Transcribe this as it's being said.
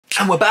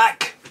And we're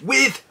back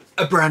with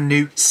a brand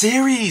new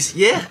series,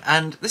 yeah,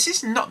 and this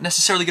is not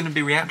necessarily going to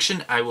be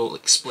reaction, I will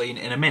explain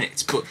in a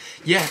minute, but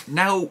yeah,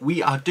 now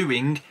we are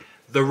doing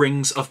The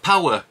Rings of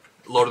Power.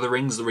 Lord of the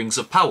Rings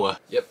of Power.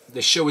 Yep,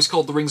 this show is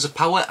called The Rings of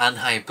Power, and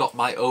I've got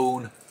my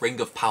own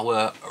Ring of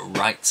Power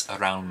right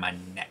around my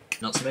neck.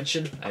 Not to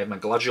mention, I have my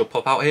Galadriel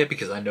pop out here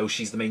because I know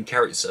she's the main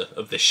character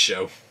of this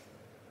show.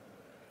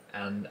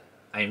 And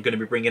I am going to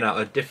be bringing out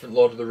a different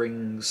Lord of the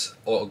Rings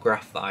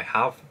autograph that I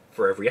have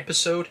for every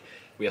episode.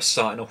 We are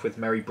starting off with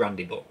Merry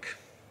Brandybuck,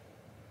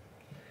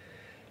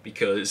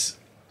 because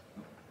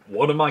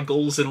one of my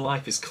goals in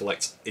life is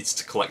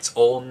to collect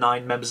all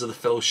 9 members of the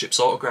Fellowship's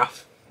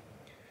autograph.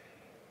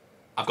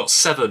 I've got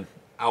 7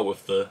 out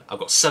of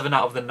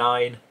the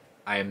 9.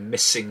 I am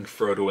missing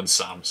Frodo and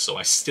Sam, so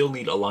I still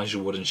need Elijah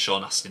Wood and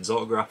Sean Astin's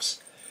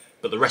autographs.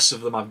 But the rest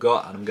of them I've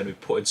got, and I'm going to be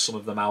putting some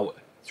of them out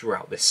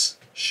throughout this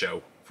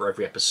show for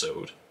every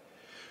episode.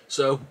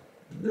 So,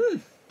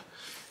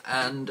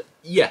 and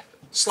yeah.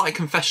 Slight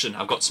confession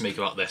I've got to make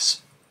about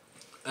this.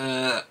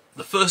 The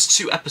first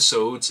 2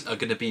 episodes are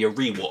going to be a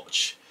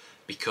rewatch,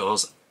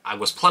 because I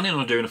was planning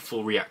on doing a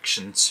full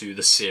reaction to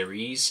the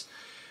series,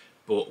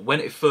 but when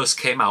it first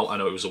came out, I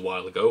know it was a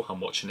while ago, I'm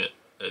watching it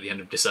at the end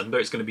of December,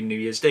 it's going to be New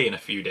Year's Day in a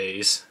few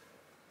days.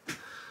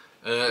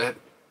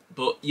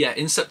 But yeah,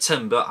 in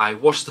September I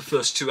watched the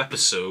first 2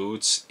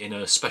 episodes in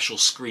a special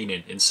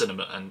screening in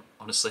cinema, and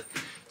honestly,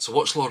 to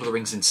watch Lord of the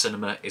Rings in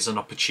cinema is an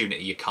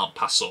opportunity you can't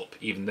pass up,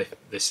 even if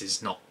this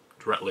is not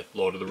directly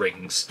Lord of the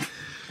Rings.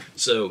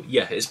 So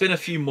yeah, it's been a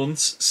few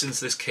months since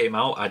this came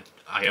out.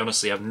 I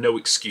honestly have no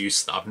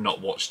excuse that I've not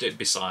watched it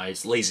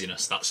besides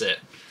laziness, that's it.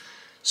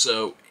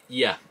 So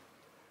yeah.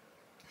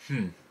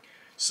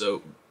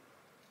 So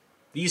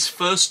these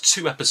first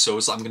 2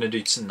 episodes that I'm going to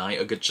do tonight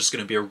are just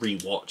going to be a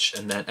rewatch,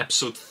 and then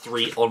episode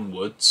 3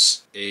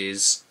 onwards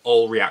is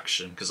all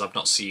reaction, because I've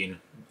not seen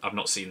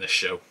this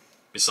show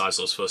besides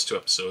those first 2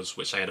 episodes,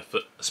 which I had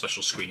a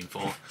special screening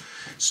for.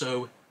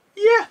 So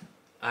yeah.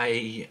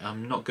 I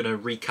am not going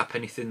to recap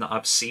anything that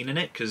I've seen in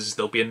it, because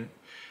there'll be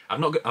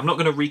I'm not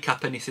going to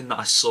recap anything that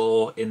I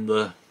saw in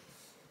the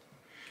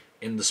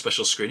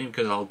special screening,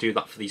 because I'll do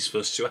that for these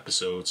first 2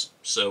 episodes.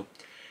 So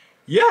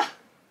yeah,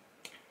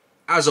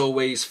 as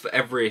always, for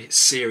every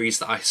series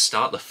that I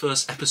start, the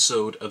first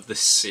episode of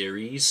this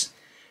series,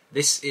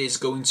 this is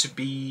going to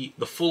be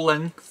the full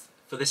length.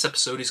 For this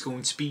episode is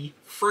going to be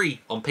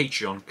free on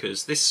Patreon,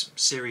 because this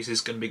series is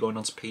going to be going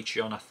on to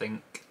Patreon, I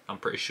think. I'm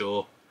pretty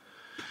sure.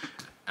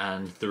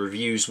 And the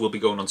reviews will be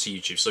going onto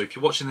YouTube. So if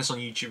you're watching this on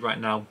YouTube right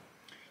now,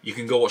 you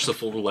can go watch the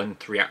full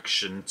length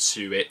reaction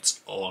to it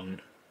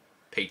on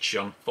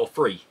Patreon for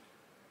free.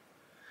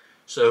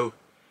 So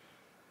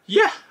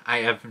yeah, I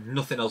have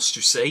nothing else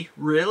to say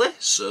really,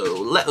 so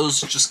let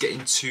us just get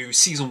into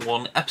Season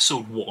 1,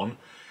 Episode 1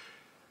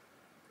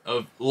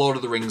 of Lord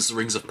of the Rings, The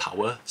Rings of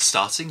Power,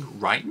 starting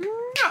right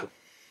now.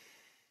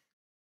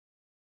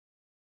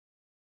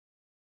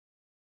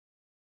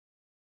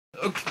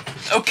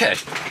 Okay,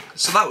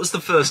 so that was the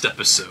first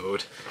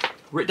episode.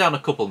 Write down a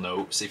couple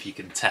notes if you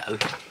can tell.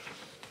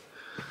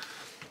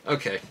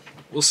 Okay,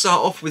 we'll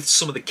start off with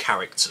some of the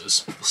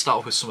characters.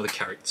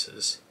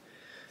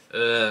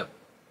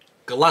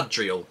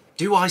 Galadriel.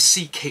 Do I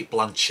see Cate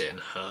Blanchett in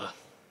her?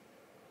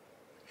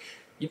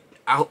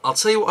 I'll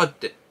tell you what I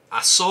did.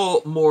 I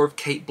saw more of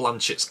Cate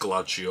Blanchett's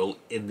Galadriel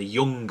in the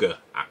younger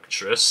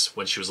actress,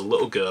 when she was a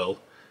little girl,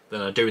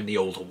 than I do in the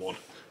older one.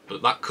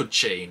 But that could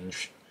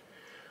change.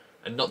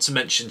 And not to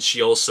mention, she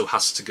also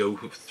has to go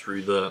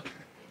through the...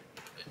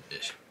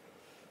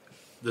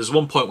 There's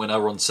one point when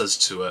Elrond says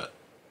to her,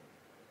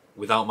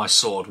 "Without my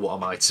sword, what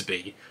am I to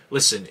be?"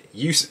 Listen,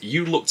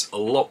 you looked a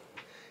lot...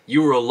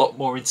 You were a lot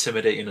more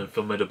intimidating and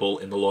formidable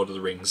in The Lord of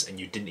the Rings,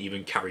 and you didn't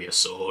even carry a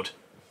sword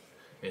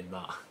in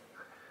that.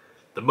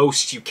 The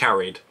most you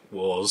carried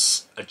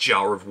was a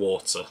jar of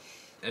water.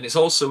 And it's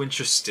also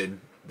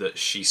interesting that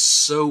she's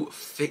so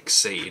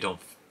fixated on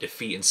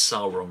defeating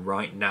Sauron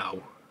right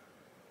now,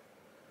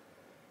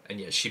 and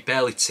yet she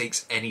barely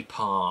takes any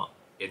part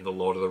in The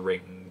Lord of the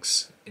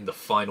Rings, in the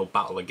final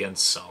battle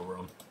against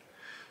Sauron.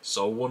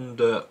 So I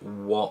wonder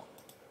what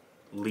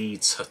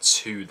leads her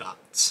to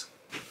that.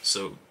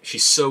 So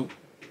she's so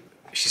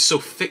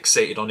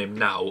fixated on him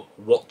now,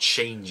 what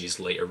changes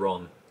later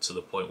on to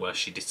the point where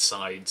she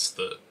decides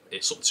that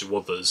it's up to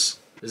others.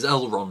 There's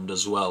Elrond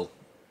as well.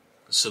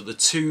 So the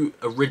 2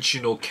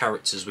 original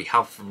characters we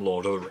have from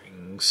Lord of the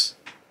Rings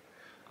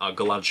are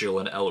Galadriel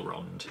and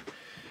Elrond.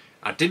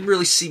 I didn't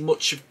really see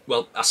much of...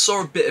 Well, I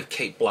saw a bit of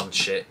Cate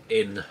Blanchett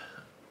in...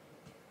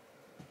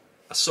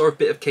 this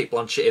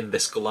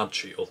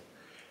Galadriel.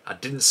 I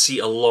didn't see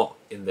a lot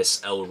in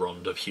this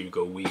Elrond of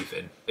Hugo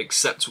Weaving,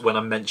 except when I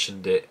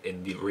mentioned it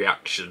in the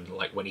reaction,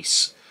 like when he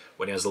has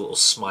a little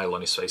smile on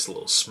his face, a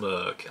little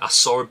smirk. I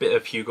saw a bit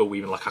of Hugo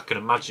Weaving, like I can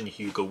imagine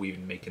Hugo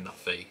Weaving making that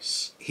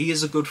face. He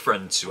is a good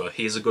friend to her,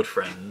 he is a good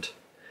friend.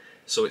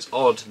 So it's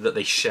odd that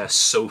they share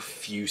so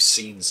few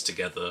scenes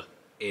together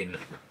in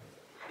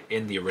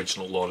the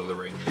original Lord of the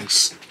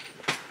Rings.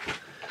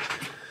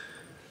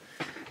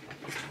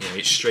 You know,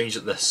 it's strange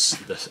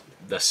that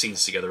their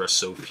scenes together are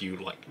so few.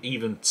 Like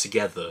even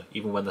together,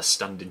 even when they're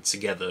standing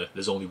together,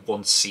 there's only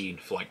one scene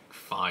for like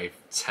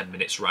 5-10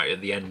 minutes right at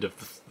the end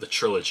of the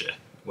trilogy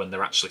when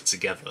they're actually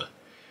together,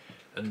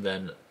 and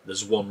then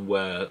there's one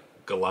where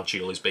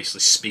Galadriel is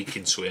basically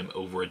speaking to him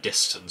over a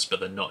distance, but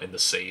they're not in the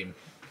same.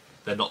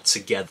 They're not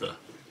together,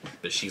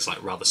 but she's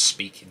like rather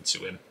speaking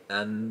to him.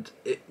 And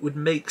it would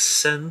make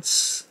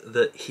sense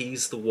that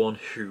he's the one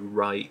who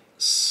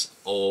writes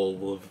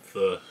all of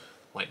the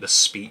the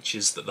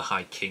speeches that the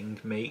High King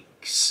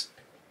makes.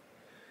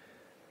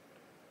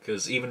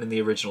 Because even in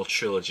the original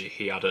trilogy,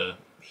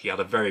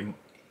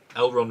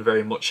 Elrond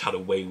very much had a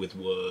way with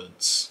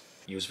words.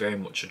 He was very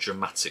much a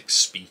dramatic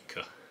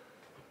speaker.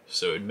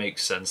 So it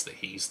makes sense that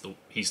he's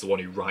the one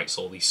who writes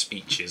all these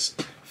speeches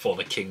for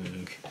the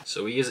king.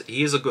 So he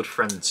is a good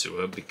friend to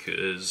her,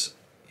 because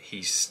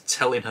he's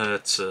telling her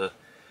to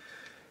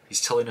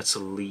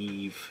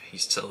leave.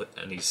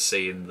 And he's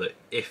saying that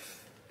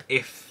if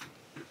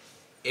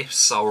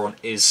Sauron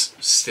is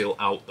still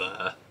out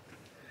there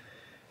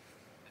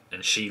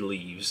and she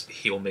leaves,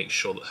 he'll make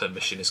sure that her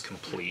mission is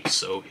complete.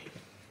 So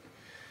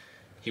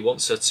he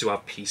wants her to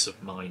have peace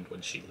of mind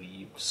when she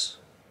leaves.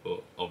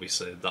 But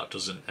obviously that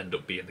doesn't end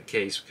up being the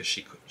case, because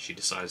she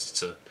decides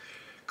to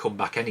come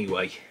back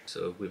anyway.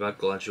 So we've had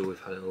Galadriel,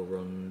 we've had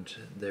Elrond.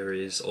 There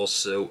is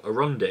also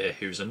Arondir,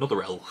 who's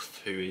another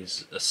elf, who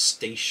is a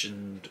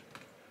stationed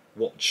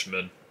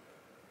watchman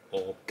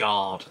or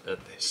guard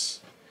at this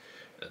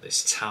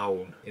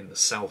town in the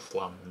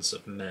Southlands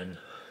of Men.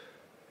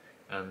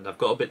 And I've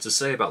got a bit to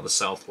say about the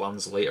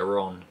Southlands later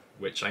on,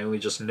 which I only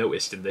just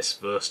noticed in this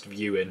first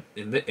viewing.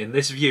 In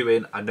this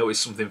viewing, I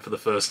noticed something for the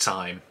first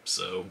time,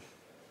 so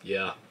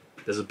yeah,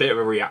 there's a bit of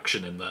a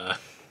reaction in there.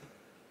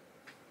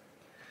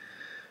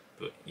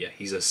 But yeah,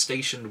 he's a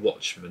stationed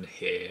watchman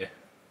here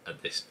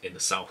in the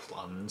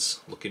Southlands,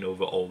 looking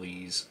over all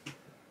these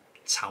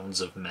towns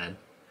of men.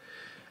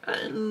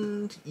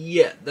 And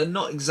yeah, the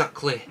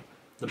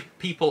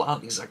people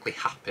aren't exactly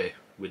happy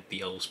with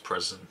the elves'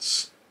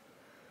 presence.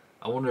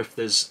 I wonder if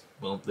there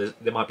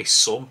might be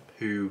some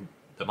who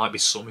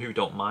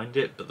don't mind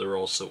it, but there are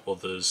also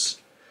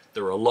others.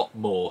 There are a lot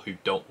more who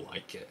don't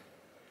like it.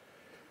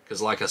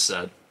 Because, like I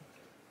said,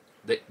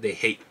 they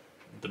hate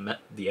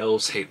the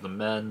elves hate the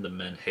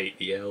men hate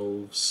the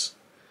elves,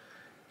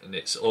 and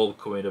it's all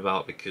coming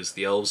about because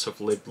the elves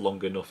have lived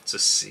long enough to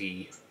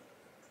see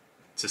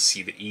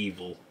the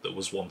evil that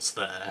was once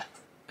there,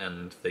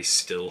 and they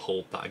still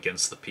hold that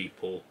against the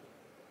people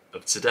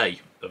of today,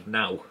 of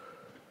now.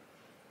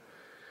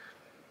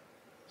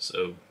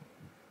 So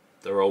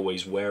they're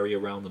always wary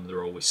around them,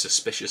 they're always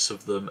suspicious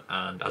of them,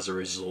 and as a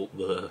result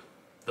the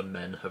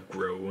men have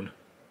grown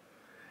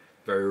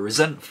very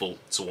resentful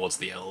towards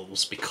the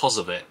elves because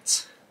of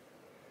it.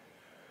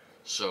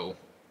 So,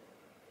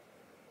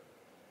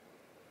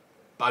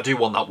 but I do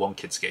want that one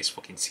kid to get his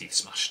fucking teeth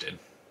smashed in.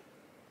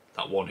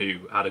 That one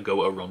who had a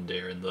go at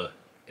Arondir in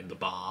the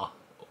bar,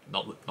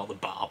 not the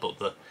bar, but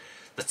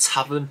the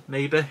tavern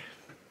maybe.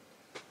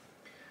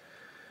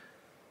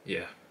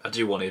 Yeah, I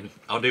do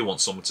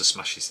want someone to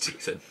smash his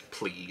teeth in,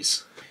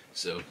 please.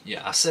 So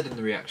yeah, I said in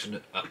the reaction,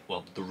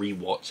 the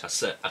rewatch,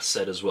 I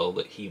said as well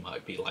that he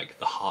might be like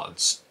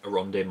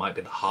Arondir might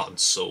be the heart and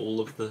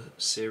soul of the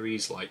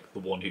series, like the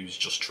one who's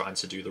just trying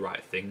to do the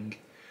right thing,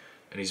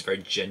 and he's very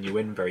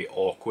genuine, very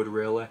awkward,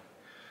 really,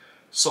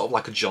 sort of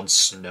like a Jon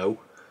Snow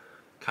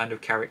kind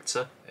of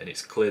character. And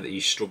it's clear that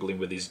he's struggling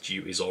with his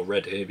duties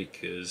already,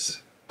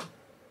 because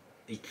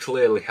he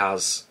clearly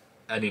has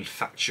an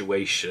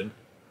infatuation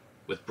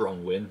with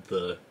Bronwyn,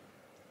 the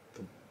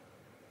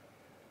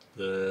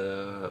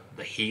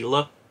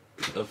healer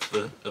of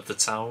the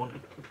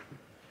town,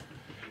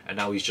 and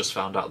now he's just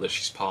found out that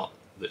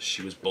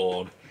she was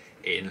born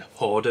in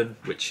Horden,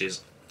 which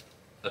is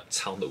a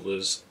town that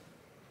was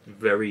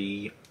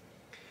very,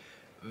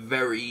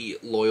 very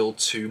loyal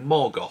to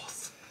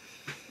Morgoth.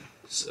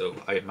 So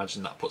I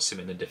imagine that puts him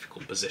in a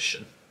difficult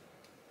position.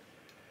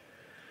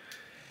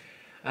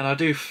 And I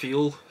do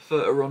feel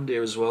for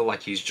Arondir as well,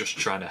 like he's just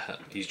trying to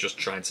help, he's just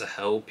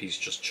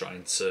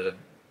trying to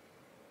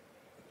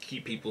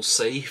keep people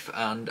safe,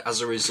 and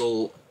as a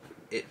result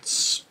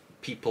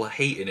people are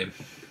hating him,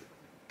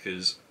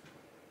 because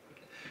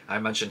I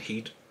imagine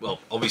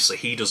obviously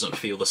he doesn't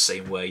feel the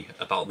same way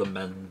about the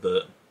men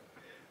that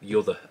the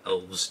other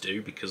elves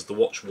do, because the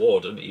Watch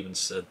Warden even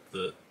said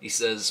that, he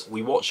says,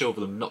 we watch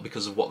over them not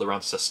because of what their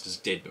ancestors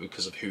did, but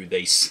because of who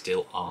they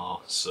still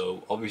are.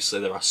 So obviously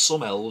there are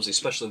some elves,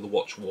 especially the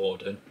Watch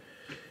Warden,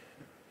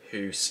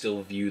 who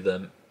still view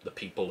the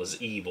people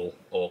as evil,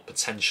 or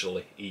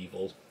potentially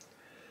evil.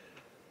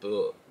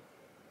 But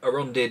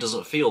Arondir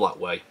doesn't feel that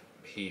way.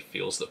 He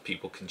feels that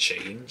people can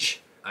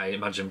change. I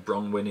imagine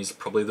Bronwyn is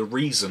probably the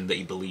reason that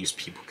he believes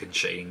people can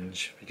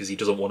change, because he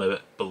doesn't want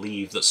to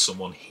believe that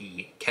someone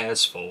he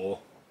cares for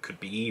could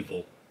be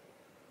evil.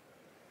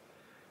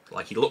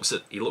 Like he looks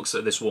at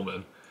this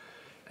woman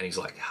and he's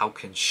like, how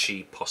can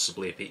she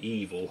possibly be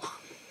evil?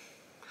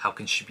 How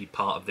can she be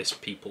part of this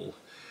people?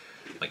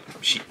 Like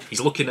he's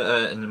looking at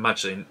her and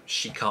imagining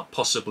she can't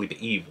possibly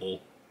be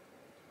evil.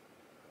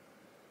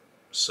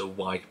 so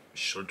why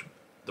should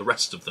the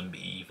rest of them be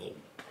evil?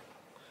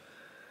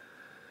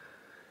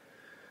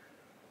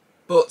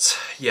 But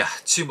yeah,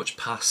 too much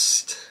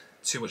past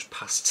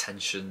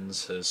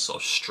tensions, has sort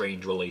of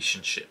strained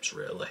relationships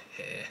really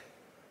here.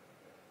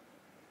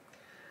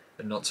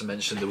 And not to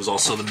mention there was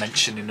also the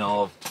mentioning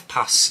of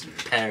past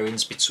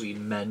pairings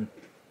between men,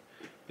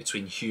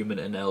 between human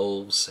and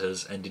elves,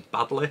 has ended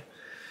badly.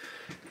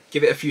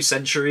 Give it a few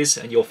centuries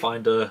and you'll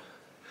find a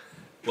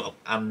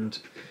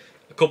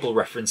couple of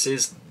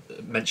references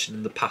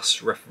mentioning the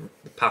past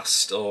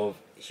of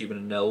human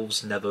and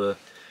elves never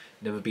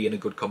being a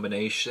good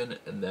combination,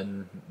 and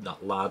then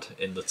that lad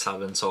in the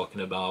tavern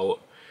talking about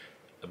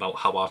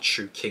how our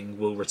true king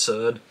will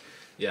return.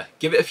 Yeah,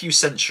 give it a few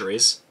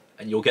centuries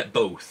and you'll get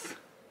both.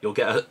 You'll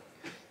get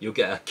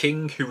a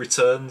king who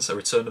returns, a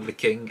return of the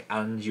king,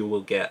 and you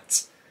will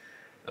get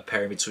a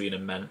pairing between a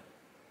man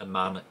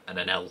and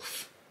an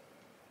elf,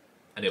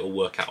 and it will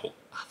work out,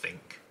 I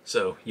think.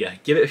 So yeah,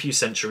 give it a few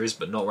centuries,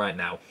 but not right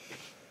now.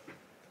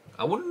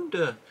 I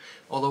wonder,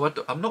 although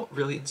I'm not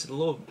really into the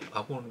lore,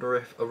 I wonder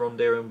if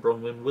Arondir and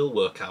Bronwyn will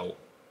work out,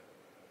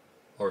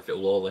 or if it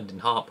will all end in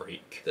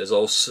heartbreak. There's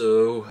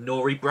also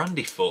Nori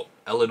Brandyfoot,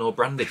 Eleanor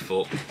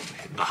Brandyfoot,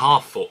 the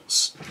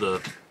Half-Foots,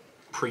 the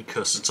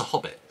precursor to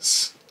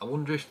hobbits. I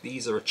wonder if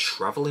these are a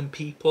travelling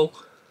people,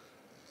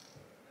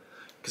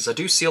 because I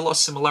do see a lot of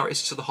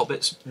similarities to the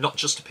hobbits, not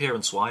just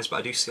appearance-wise, but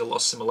I do see a lot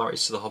of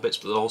similarities to the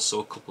hobbits, but also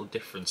a couple of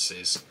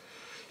differences.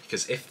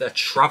 Because if they're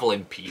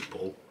travelling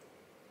people,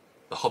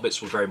 the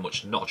hobbits were very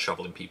much not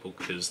travelling people,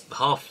 because the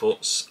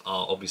Half-Foots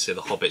are obviously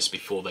the hobbits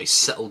before they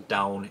settled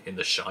down in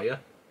the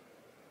Shire.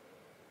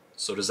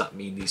 So does that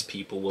mean these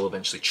people will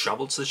eventually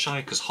travel to the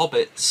Shire? Because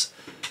hobbits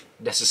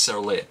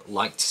necessarily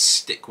like to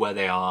stick where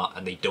they are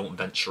and they don't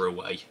venture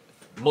away.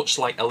 Much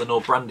like Eleanor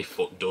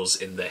Brandyfoot does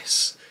in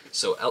this.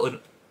 So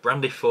Nori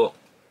Brandyfoot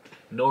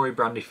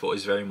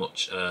is very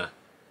much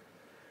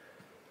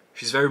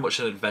she's very much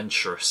an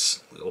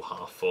adventurous little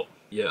Half-Foot.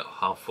 Yeah,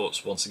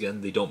 Half-Foots, once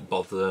again, they don't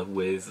bother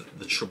with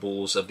the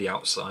troubles of the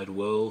outside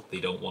world. They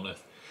don't want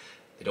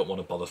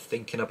to bother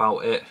thinking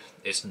about it.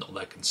 It's not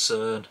their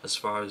concern as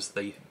far as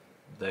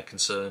they're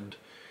concerned.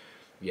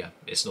 Yeah,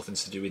 it's nothing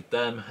to do with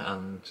them,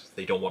 and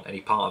they don't want any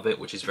part of it,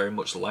 which is very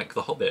much like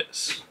the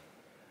hobbits.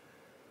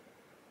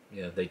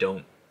 Yeah, they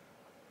don't.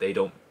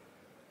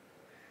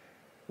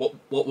 What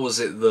was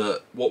it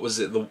the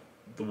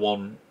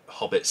one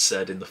hobbit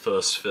said in the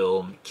first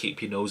film?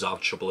 Keep your nose out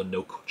of trouble and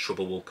no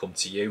trouble will come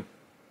to you.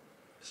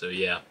 So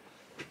yeah.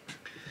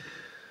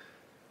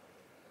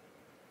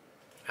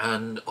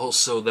 And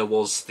also there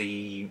was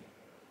the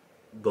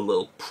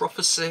little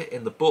prophecy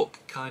in the book,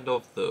 kind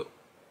of, that,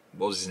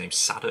 what was his name,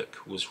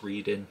 Sadok was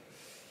reading.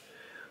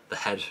 The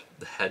head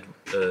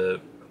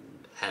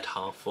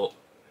Half-Foot.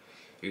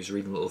 He was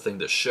reading a little thing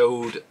that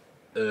showed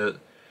a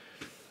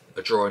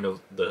drawing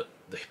of the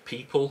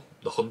people,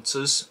 the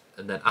hunters,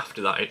 and then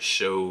after that it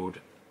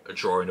showed a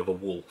drawing of a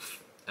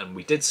wolf. And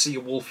we did see a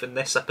wolf in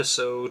this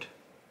episode,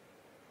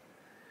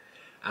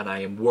 and I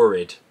am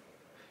worried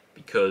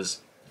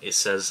because it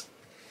says,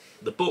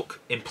 the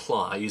book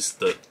implies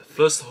that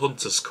first the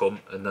hunters come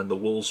and then the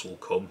wolves will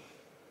come.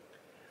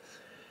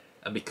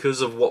 And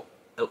because of what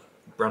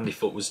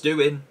Brandyfoot was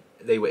doing,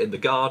 they were in the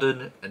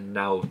garden and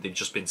now they've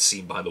just been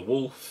seen by the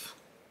wolf.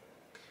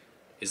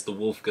 Is the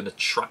wolf going to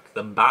track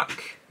them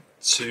back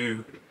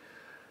to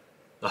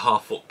the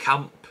Half-Foot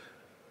camp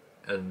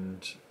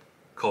and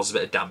cause a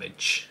bit of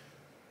damage?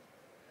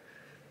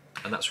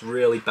 And that's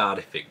really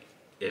bad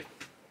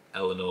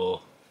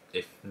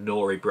if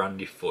Nori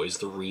Brandyfoot is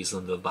the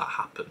reason that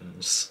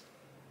happens.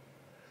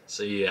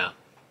 So yeah,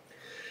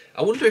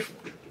 I wonder if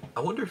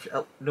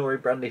Nori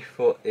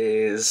Brandyfoot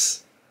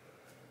is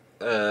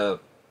an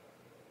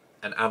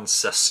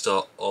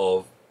ancestor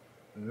of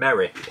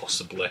Merry,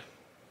 possibly,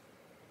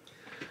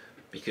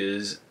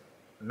 because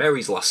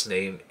Merry's last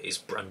name is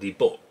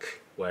Brandybuck,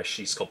 where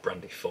she's called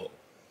Brandyfoot.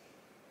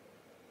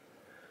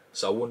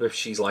 So I wonder if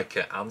she's like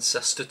an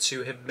ancestor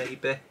to him,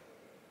 maybe.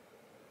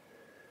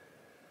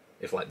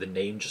 If like the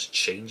name just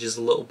changes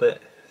a little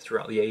bit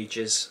throughout the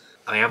ages.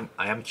 I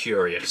am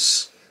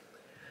curious.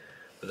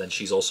 But then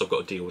she's also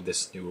got to deal with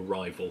this new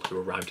arrival who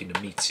arrived in a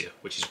meteor,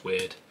 which is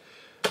weird.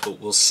 But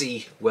we'll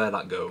see where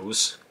that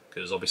goes,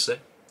 because obviously,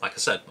 like I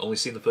said, only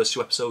seen the first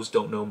 2 episodes,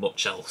 don't know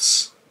much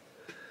else.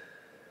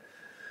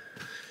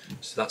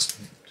 So that's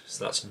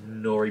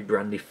Nori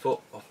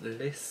Brandyfoot off the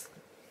list,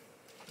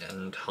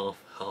 and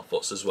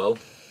Half-Foots as well.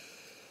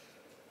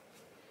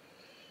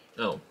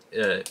 Oh,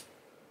 yeah.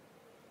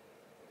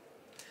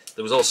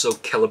 There was also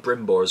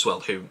Celebrimbor as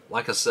well, who,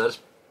 like I said,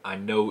 I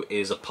know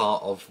is a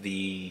part of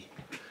the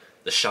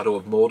Shadow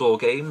of Mordor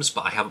games,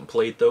 but I haven't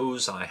played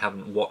those, and I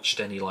haven't watched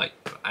any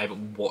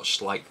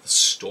the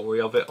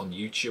story of it on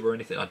YouTube or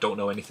anything. I don't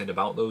know anything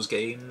about those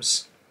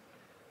games.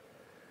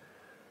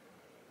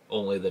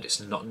 Only that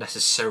it's not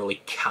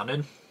necessarily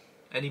canon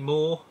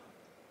anymore.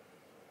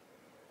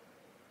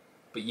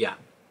 But yeah,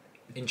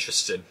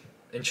 interesting.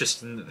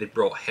 Interesting that they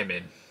brought him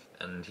in,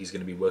 and he's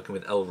going to be working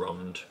with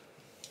Elrond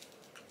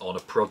on a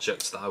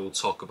project that I will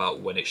talk about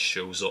when it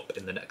shows up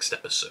in the next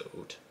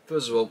episode.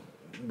 First of all,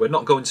 we're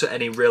not going to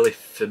any really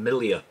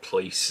familiar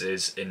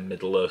places in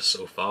Middle-earth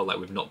so far. Like,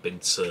 we've not been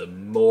to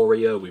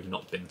Moria, we've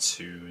not been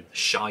to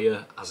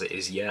Shire as it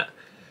is yet.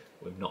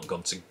 We've not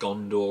gone to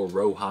Gondor,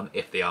 Rohan,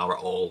 if they are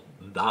at all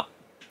that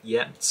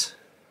yet.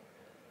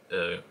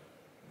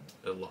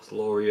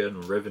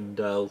 Lothlorien,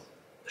 Rivendell,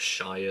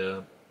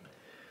 Shire,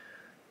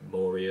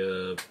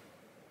 Moria.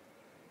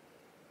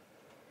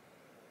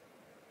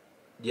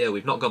 Yeah,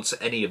 we've not gone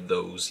to any of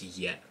those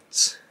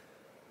yet.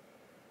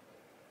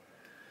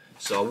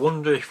 So I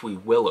wonder if we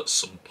will at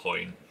some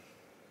point,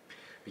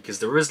 because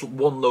there is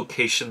one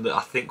location that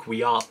I think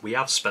we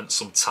have spent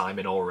some time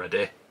in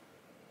already,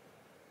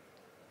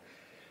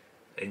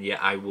 and yet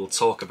I will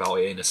talk about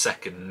it in a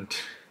second,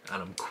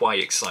 and I'm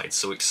quite excited.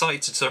 So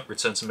excited to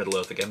return to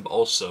Middle-earth again, but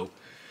also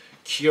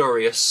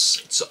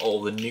curious to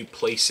all the new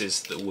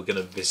places that we're going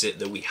to visit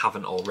that we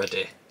haven't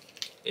already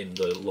in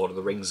the Lord of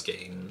the Rings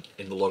game,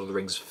 in the Lord of the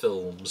Rings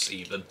films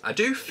even. I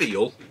do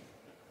feel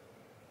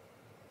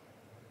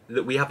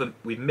that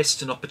we've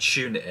missed an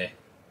opportunity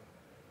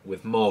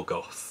with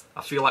Morgoth.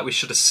 I feel like we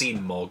should have seen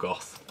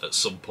Morgoth at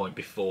some point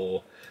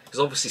before, because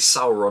obviously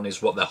Sauron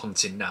is what they're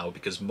hunting now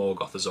because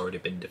Morgoth has already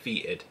been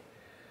defeated.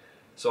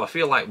 So I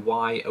feel like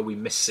why are we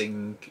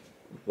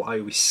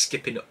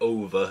skipping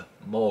over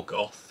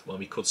Morgoth when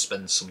we could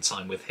spend some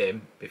time with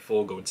him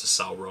before going to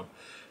Sauron?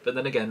 But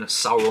then again,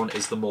 Sauron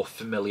is the more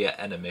familiar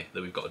enemy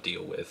that we've got to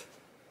deal with.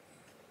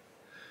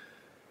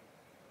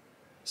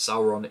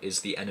 Sauron is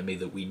the enemy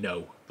that we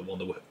know, the one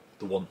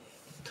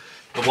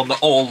that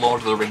all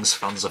Lord of the Rings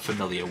fans are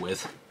familiar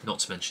with. Not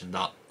to mention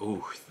that,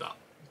 that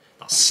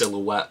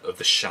silhouette of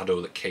the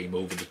shadow that came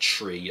over the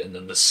tree, and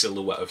then the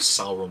silhouette of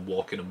Sauron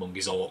walking among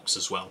his orcs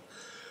as well.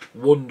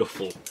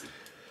 Wonderful.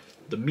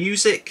 The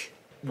music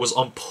was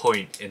on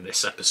point in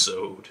this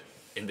episode,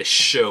 in this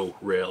show,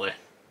 really.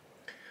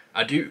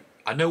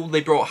 I know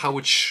they brought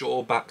Howard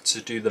Shore back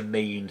to do the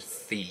main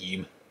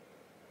theme,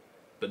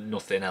 but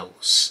nothing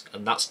else,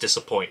 and that's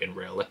disappointing,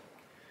 really.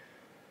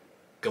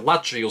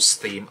 Galadriel's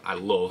theme I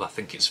love, I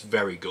think it's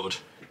very good.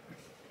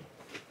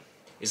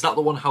 Is that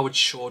the one Howard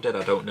Shore did?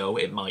 I don't know,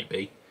 it might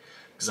be.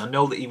 Because I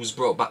know that he was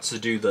brought back to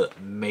do the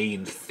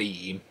main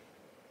theme,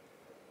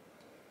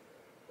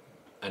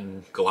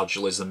 and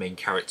Galadriel is the main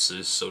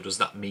character, so does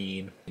that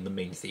mean the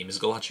main theme is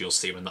Galadriel's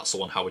theme and that's the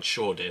one Howard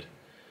Shore did?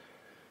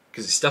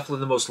 Because it's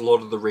definitely the most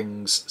Lord of the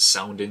Rings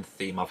sounding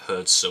theme I've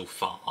heard so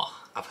far.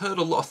 I've heard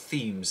a lot of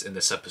themes in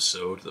this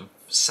episode that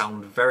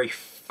sound very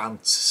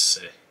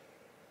fantasy.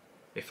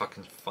 If I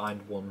can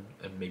find one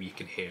and maybe you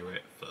can hear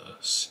it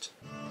first.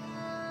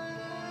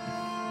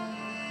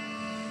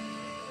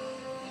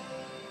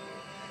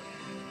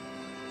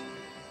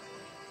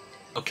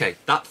 Okay,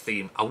 that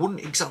theme, I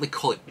wouldn't exactly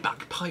call it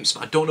bagpipes,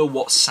 but I don't know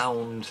what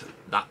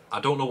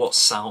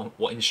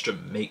what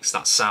instrument makes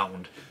that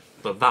sound,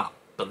 but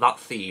that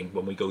theme,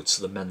 when we go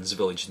to the men's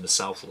village in the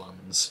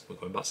Southlands, we're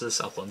going back to the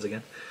Southlands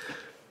again,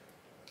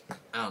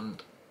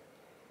 and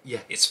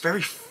yeah, it's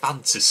very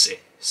fantasy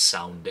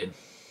sounding.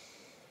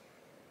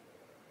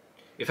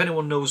 If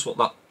anyone knows what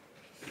that,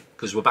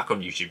 because we're back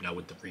on YouTube now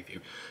with the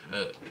review,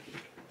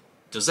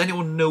 does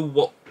anyone know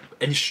what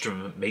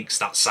instrument makes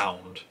that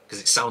sound?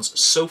 Because it sounds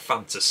so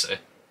fantasy.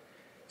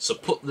 So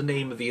put the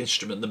name of the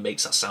instrument that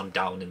makes that sound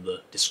down in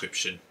the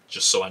description,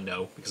 just so I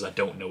know, because I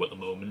don't know at the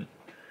moment.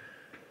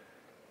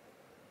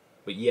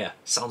 But yeah,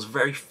 sounds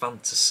very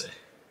fantasy.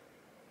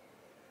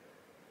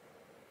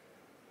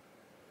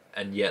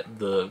 And yet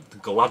the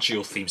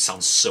Galadriel theme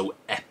sounds so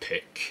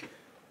epic.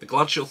 The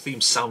Galadriel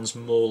theme sounds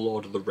more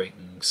Lord of the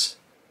Rings.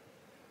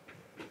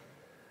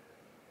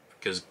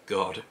 Because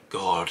God,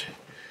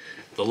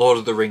 the Lord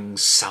of the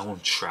Rings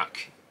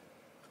soundtrack.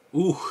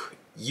 Ooh,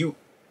 you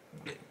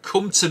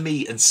come to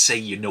me and say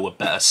you know a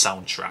better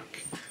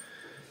soundtrack.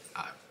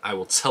 I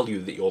will tell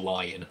you that you're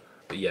lying.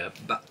 But yeah,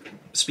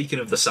 speaking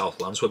of the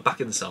Southlands, we're back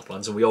in the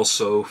Southlands, and we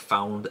also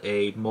found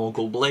a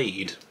Morgul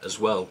blade as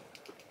well.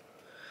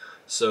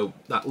 So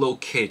that little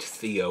kid,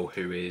 Theo,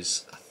 who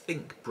is, I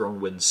think,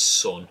 Bronwyn's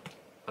son.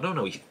 I don't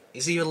know,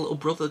 is he a little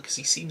brother? Because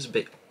he seems a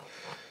bit...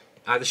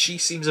 Either she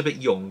seems a bit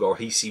young, or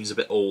he seems a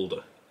bit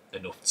older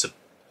enough to...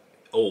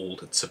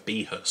 old to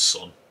be her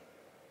son.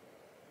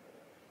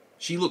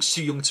 She looks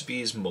too young to be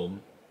his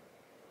mum,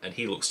 and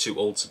he looks too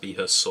old to be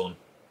her son.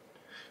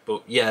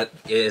 But yeah,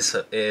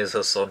 it is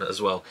her son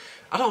as well.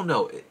 I don't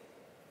know.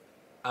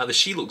 Either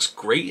she looks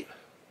great.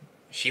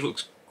 She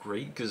looks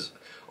great, because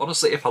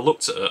honestly, if I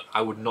looked at her,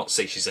 I would not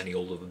say she's any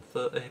older than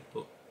 30.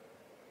 But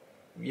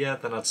yeah,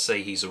 then I'd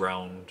say he's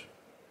around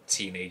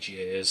teenage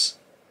years,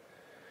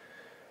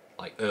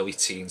 like early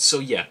teens. So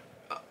yeah,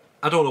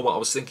 I don't know what I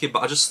was thinking,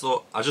 but I just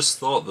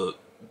thought that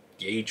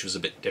the age was a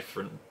bit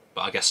different.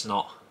 But I guess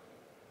not.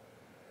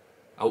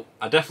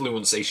 I definitely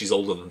wouldn't say she's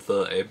older than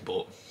 30,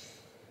 but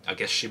I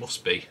guess she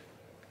must be,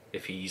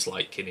 if he's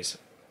like in his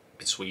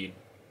between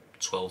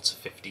 12 to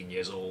 15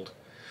 years old.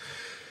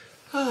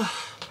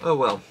 Oh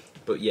well.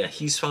 But yeah,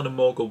 he's found a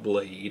Morgul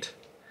blade,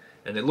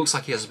 and it looks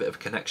like he has a bit of a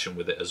connection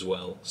with it as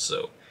well.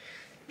 So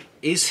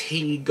Is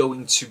he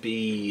going to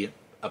be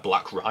a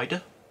Black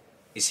Rider?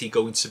 Is he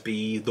going to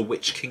be the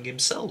Witch King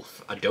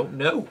himself? I don't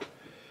know.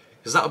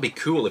 Because that would be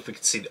cool if we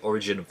could see the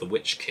origin of the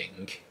Witch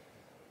King.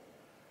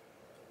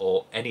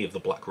 Or any of the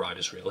Black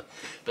Riders, really.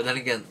 But then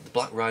again, the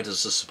Black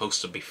Riders are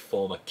supposed to be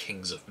former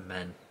kings of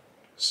men.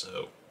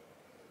 So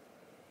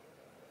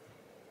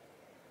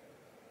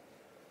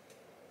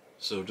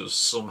does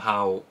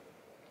somehow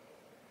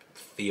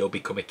Theo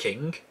become a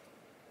king?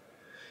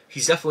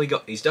 He's definitely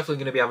going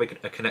to be having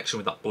a connection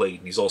with that blade,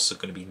 and he's also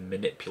going to be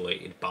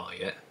manipulated by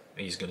it,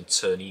 and he's going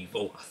to turn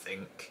evil, I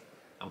think.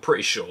 I'm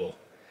pretty sure.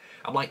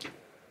 I'm like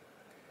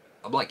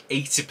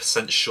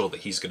 80% sure that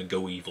he's going to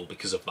go evil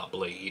because of that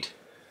blade.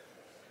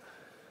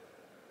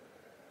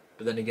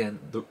 But then again,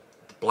 the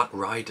Black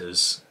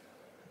Riders,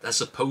 they're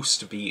supposed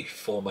to be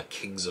former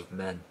kings of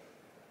men.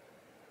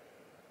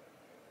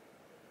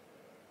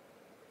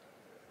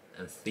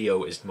 And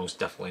Theo is most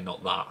definitely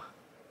not that.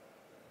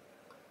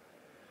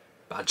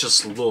 But I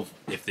just love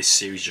if this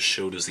series just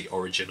showed us the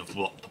origin of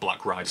the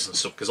Black Riders and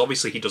stuff, because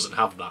obviously he doesn't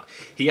have that.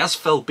 He has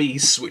fell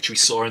beasts, which we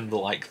saw in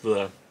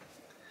the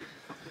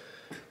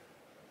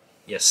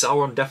yeah,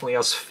 Sauron definitely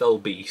has fell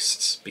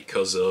beasts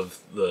because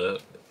of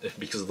the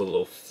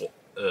little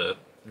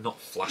not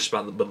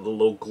flashback, but the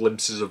little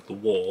glimpses of the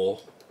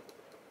war.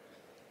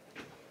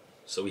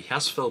 So he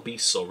has fell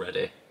beasts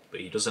already, but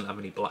he doesn't have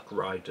any Black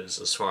Riders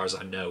as far as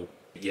I know.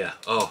 Yeah,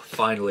 oh,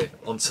 finally,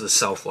 onto the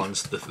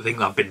Southlands, the thing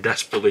that I've been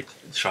desperately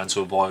trying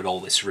to avoid all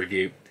this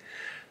review.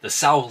 The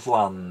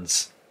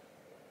Southlands.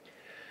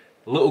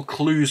 Little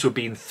clues were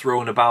being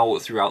thrown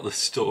about throughout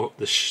this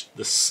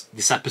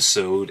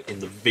episode in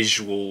the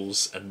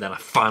visuals, and then I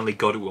finally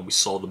got it when we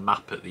saw the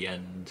map at the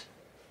end.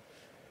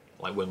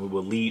 Like when we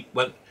were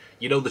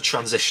you know the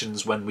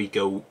transitions when we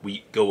go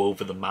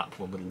over the map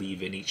when we're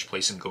leaving each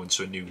place and going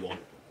to a new one.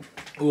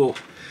 Oh,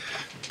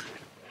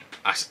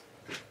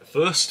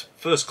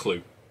 First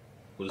clue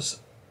was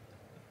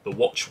the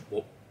watch.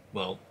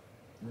 Well,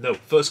 no.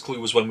 First clue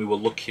was when we were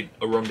looking.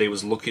 Aronde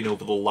was looking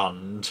over the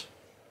land,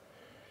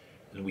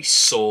 and we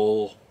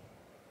saw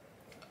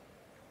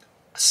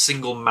a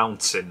single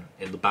mountain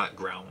in the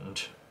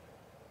background.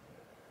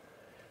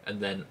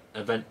 And then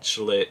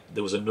eventually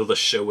there was another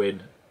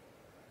showing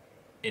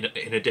in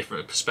a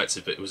different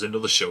perspective. But it was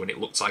another show, and it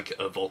looked like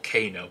a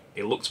volcano.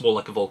 It looked more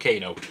like a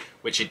volcano,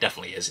 which it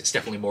definitely is. It's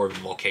definitely more of a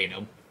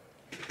volcano.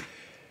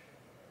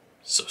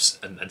 So,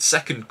 and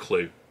second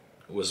clue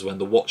was when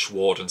the Watch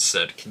Warden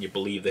said, "Can you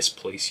believe this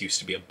place used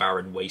to be a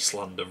barren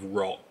wasteland of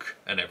rock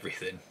and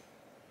everything?"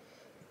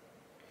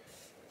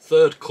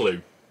 Third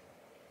clue,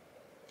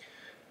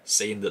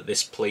 saying that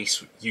this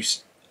place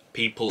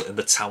people in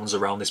the towns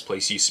around this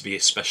place used to be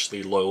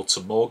especially loyal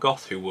to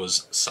Morgoth, who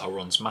was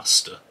Sauron's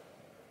master.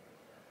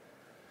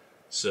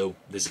 So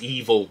there's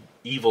evil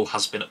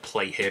has been at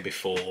play here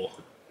before.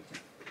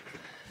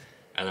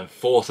 And then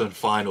fourth and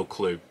final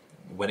clue,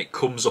 when it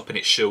comes up and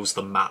it shows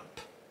the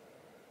map,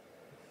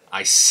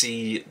 I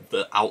see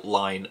the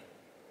outline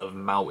of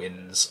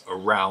mountains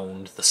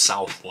around the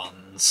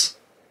Southlands.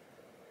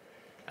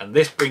 And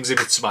this brings me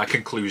to my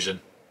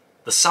conclusion.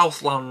 The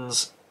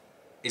Southlands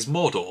is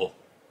Mordor.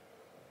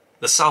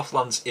 The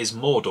Southlands is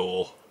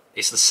Mordor.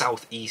 It's the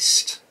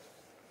southeast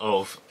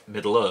of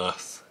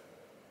Middle-earth.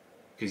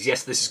 Because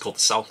yes, this is called the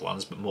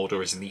Southlands, but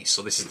Mordor is in the east,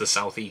 so this is the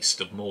southeast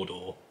of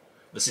Mordor.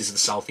 This is the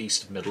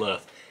southeast of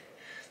Middle-earth.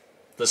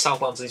 The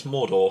Southlands is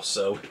Mordor,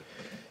 so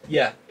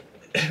yeah.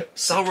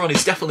 Sauron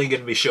is definitely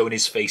going to be showing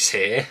his face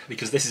here,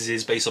 because this is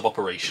his base of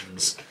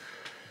operations.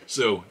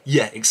 So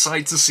yeah,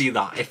 excited to see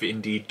that, if it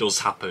indeed does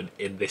happen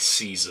in this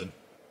season.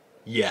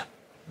 Yeah,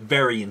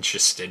 very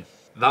interesting.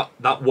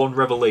 That one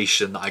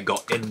revelation that I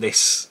got in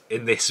this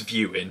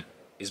viewing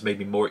has made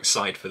me more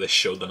excited for this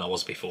show than I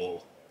was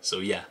before. So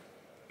yeah,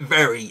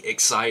 very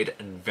excited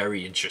and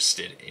very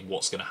interested in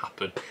what's going to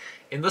happen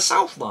in the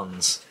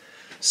Southlands.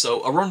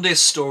 So Aronde's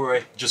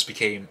story just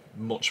became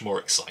much more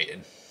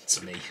exciting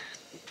to me.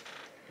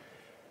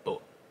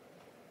 But,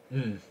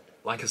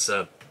 like I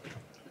said,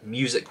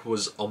 music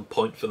was on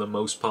point for the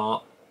most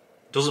part.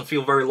 Doesn't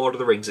feel very Lord of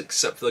the Rings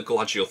except for the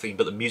Galadriel theme,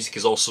 but the music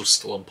is also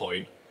still on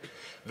point.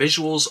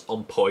 Visuals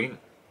on point.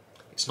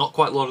 It's not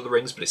quite Lord of the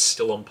Rings, but it's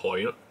still on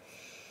point.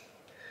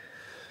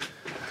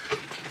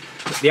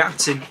 The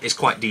acting is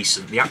quite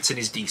decent. The acting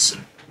is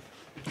decent.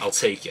 I'll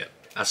take it.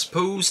 I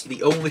suppose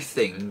the only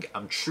thing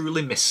I'm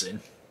truly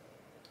missing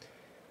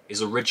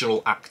is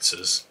original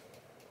actors.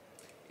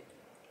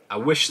 I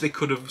wish they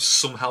could have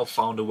somehow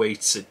found a way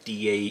to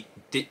CGI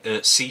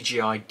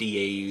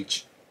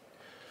de-age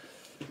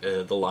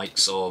the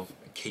likes of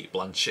Kate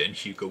Blanchett and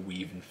Hugo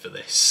Weaving for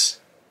this.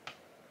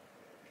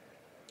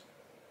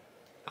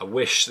 I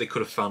wish they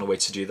could have found a way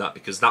to do that,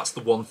 because that's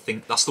the one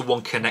thing, that's the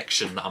one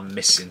connection that I'm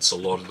missing to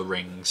Lord of the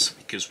Rings.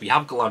 Because we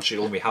have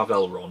Galadriel and we have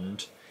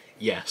Elrond,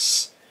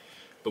 yes,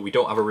 but we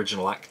don't have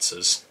original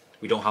actors.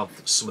 We don't have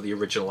some of the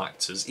original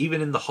actors,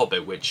 even in The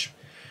Hobbit, which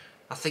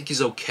I think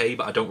is okay,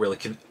 but I don't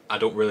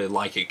really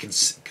like it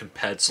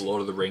compared to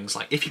Lord of the Rings.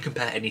 Like, if you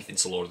compare anything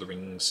to Lord of the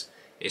Rings,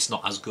 it's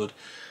not as good.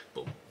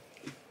 But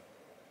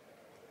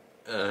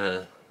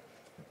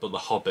but The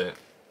Hobbit,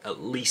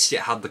 at least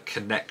it had the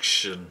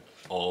connection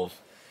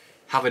of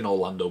having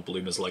Orlando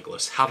Bloom as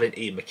Legolas, having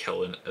Ian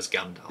McKellen as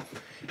Gandalf,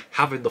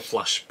 having the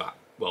flashback,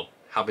 well,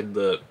 having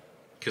the,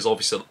 because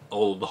obviously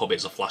all of The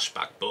Hobbit's a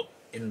flashback, but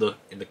in the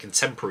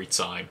contemporary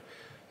time,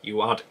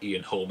 you had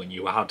Ian Holman,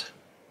 you had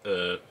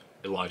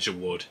Elijah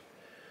Wood,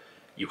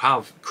 you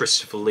have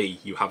Christopher Lee,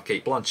 you have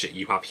Kate Blanchett,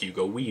 you have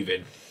Hugo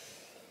Weaving.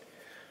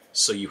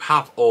 So you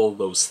have all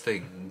those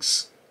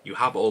things, you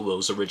have all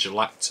those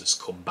original actors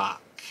come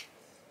back,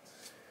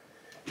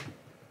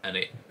 and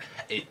it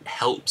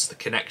helps the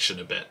connection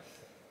a bit.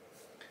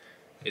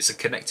 It's a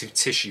connective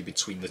tissue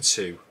between the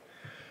two.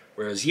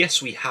 Whereas,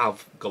 yes, we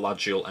have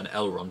Galadriel and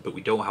Elrond, but we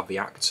don't have the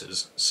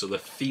actors, so there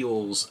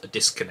feels a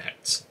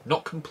disconnect.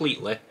 Not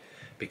completely,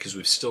 because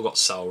we've still got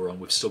Sauron,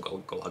 we've still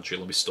got Galadriel,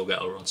 and we've still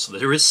got Elrond, so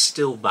there is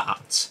still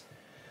that.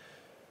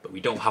 But we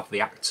don't have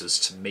the actors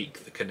to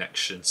make the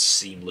connection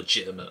seem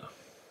legitimate.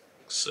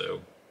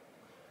 So,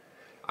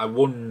 I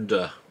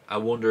wonder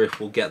if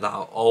we'll get that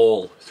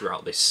all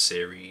throughout this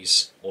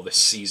series, or this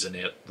season,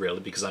 really,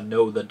 because I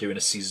know they're doing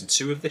a season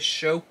 2 of this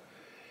show,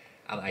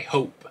 and I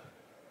hope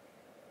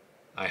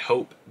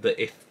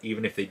that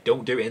even if they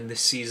don't do it in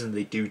this season,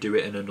 they do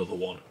it in another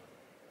one.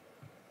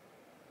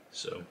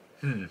 So,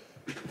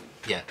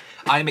 yeah.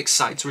 I'm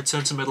excited to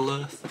return to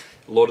Middle-earth.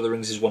 Lord of the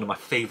Rings is one of my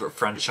favourite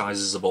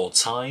franchises of all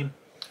time.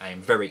 I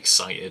am very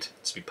excited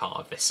to be part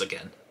of this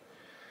again.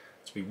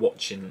 To be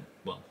watching,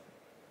 well,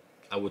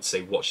 I would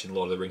say watching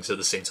Lord of the Rings at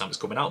the same time it's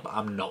coming out, but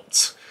I'm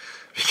not.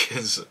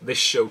 Because this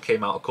show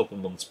came out a couple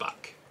months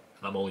back,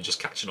 and I'm only just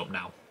catching up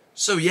now.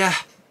 So yeah,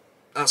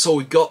 that's all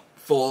we've got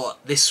for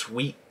this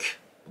week.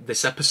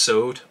 This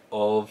episode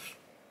of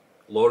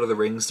Lord of the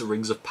Rings, The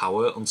Rings of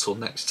Power. Until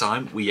next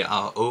time, we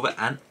are over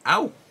and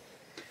out.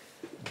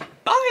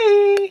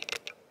 Bye!